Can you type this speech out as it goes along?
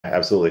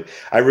Absolutely.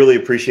 I really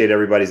appreciate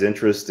everybody's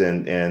interest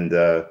and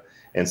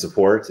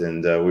support,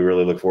 and we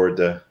really look forward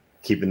to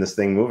keeping this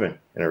thing moving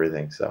and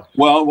everything. So,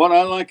 well, what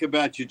I like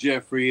about you,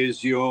 Jeffrey,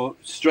 is you're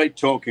straight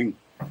talking.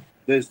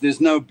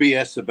 There's no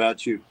BS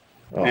about you,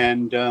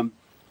 and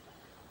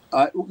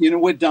you know,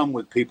 we're done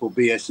with people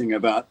BSing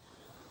about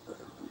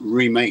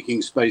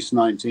remaking Space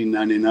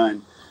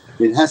 1999.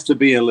 It has to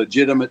be a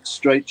legitimate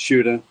straight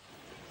shooter,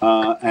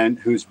 and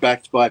who's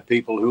backed by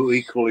people who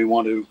equally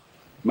want to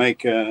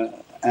make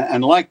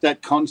and like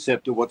that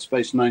concept of what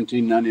Space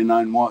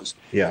 1999 was.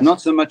 yeah,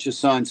 Not so much a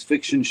science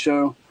fiction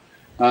show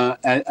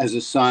as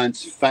a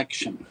science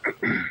faction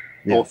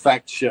or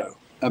fact show,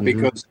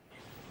 because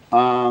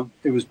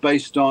it was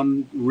based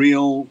on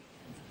real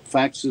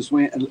facts as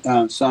we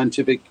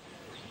scientific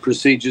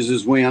procedures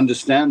as we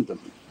understand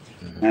them.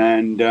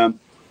 And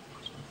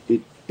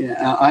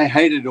I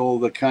hated all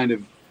the kind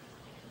of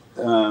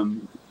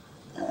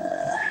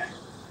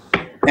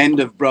end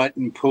of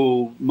Brighton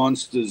Pool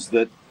monsters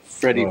that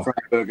Freddie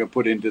Freiberger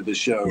put into the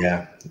show.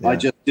 I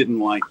just didn't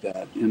like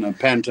that, you know,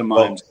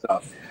 pantomime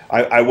stuff.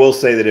 I will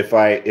say that if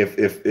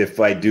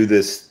I do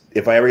this,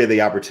 if I ever get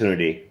the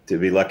opportunity to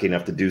be lucky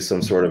enough to do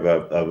some sort of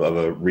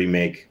a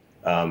remake,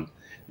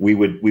 we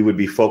would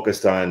be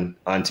focused on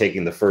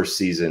taking the first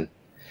season.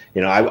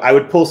 You know, I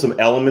would pull some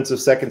elements of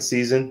second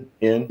season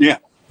in. Yeah.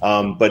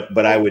 But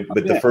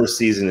the first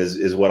season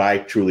is what I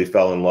truly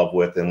fell in love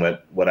with, and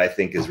what I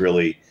think is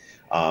really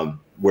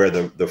where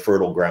the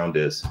fertile ground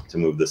is to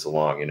move this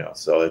along, you know.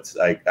 So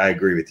I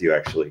agree with you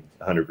actually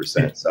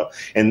 100%. So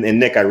and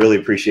Nick, I really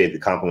appreciate the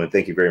compliment.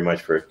 Thank you very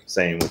much for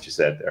saying what you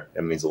said there.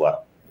 It means a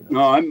lot.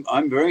 No,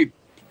 I'm very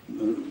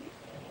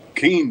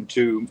keen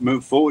to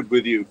move forward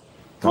with you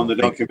on the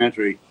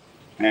documentary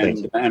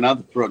and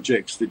other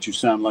projects that you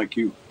sound like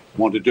you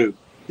want to do.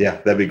 Yeah,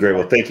 that'd be great.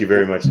 Well, thank you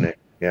very much, Nick.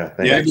 Yeah,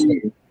 thank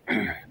you.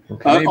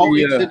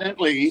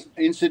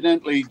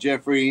 Incidentally,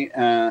 Jeffrey,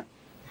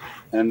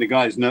 and the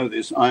guys know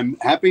this, I'm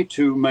happy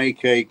to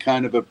make a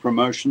kind of a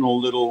promotional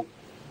little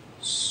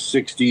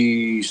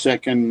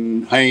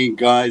 60-second, hey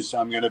guys,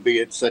 I'm going to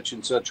be at such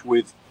and such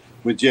with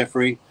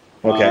Jeffrey.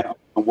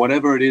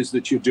 Whatever it is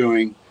that you're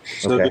doing,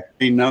 so that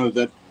they know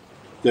that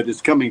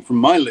it's coming from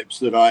my lips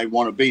that I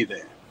want to be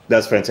there.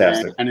 That's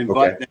fantastic. And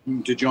invite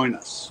them to join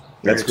us.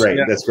 That's great.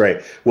 Yeah. That's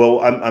great.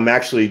 Well, I'm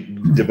actually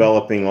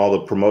developing all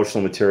the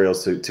promotional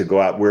materials to go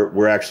out.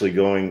 We're actually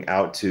going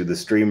out to the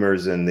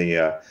streamers and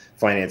the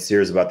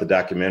financiers about the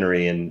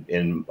documentary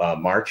in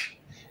March,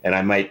 and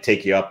I might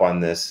take you up on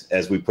this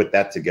as we put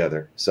that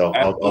together. So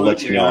I'll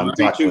let you know. I'm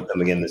talking with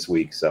them again this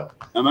week. So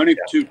I'm only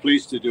too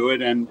pleased to do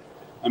it, and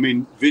I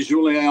mean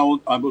visually I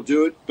will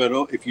do it, but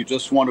if you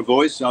just want a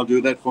voice, I'll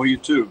do that for you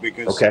too,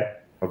 because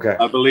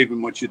I believe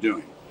in what you're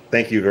doing.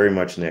 Thank you very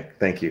much, Nick.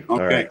 Thank you.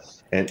 All right.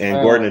 And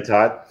Gordon and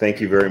Todd,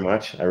 thank you very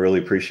much. I really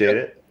appreciate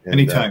it. And,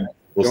 anytime.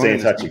 We'll stay in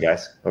touch, you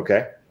guys.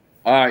 Okay.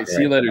 All right.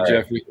 See you later,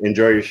 Jeffrey.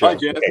 Enjoy your show. Bye,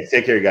 Jeff. Okay,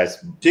 take care, you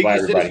guys. Tiki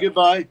says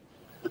goodbye.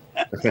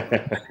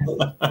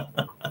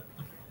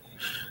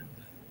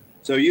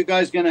 So you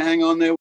guys going to hang on there?